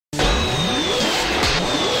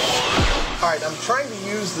right, I'm trying to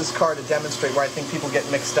use this car to demonstrate where I think people get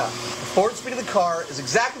mixed up. The forward speed of the car is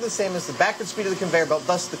exactly the same as the backward speed of the conveyor belt,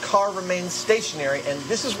 thus the car remains stationary, and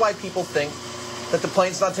this is why people think that the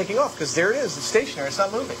plane's not taking off, because there it is, it's stationary, it's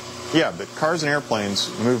not moving. Yeah, but cars and airplanes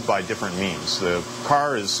move by different means. The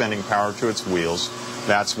car is sending power to its wheels.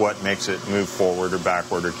 That's what makes it move forward or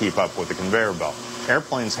backward or keep up with the conveyor belt.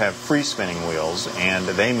 Airplanes have free spinning wheels, and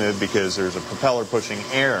they move because there's a propeller pushing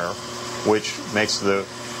air, which makes the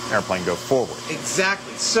airplane go forward.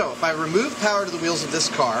 Exactly. So if I remove power to the wheels of this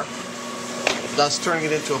car, thus turning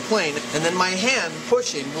it into a plane, and then my hand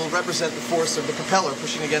pushing will represent the force of the propeller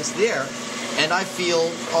pushing against the air, and I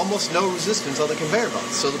feel almost no resistance on the conveyor belt,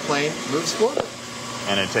 so the plane moves forward.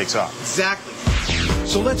 And it takes off. Exactly.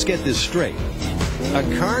 So let's get this straight. A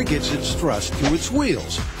car gets its thrust through its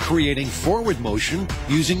wheels, creating forward motion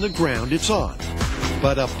using the ground it's on.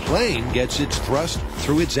 But a plane gets its thrust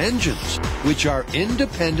through its engines, which are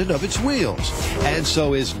independent of its wheels, and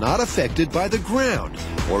so is not affected by the ground,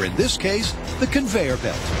 or in this case, the conveyor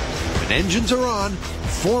belt. When engines are on,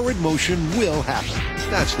 forward motion will happen.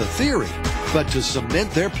 That's the theory. But to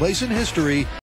cement their place in history,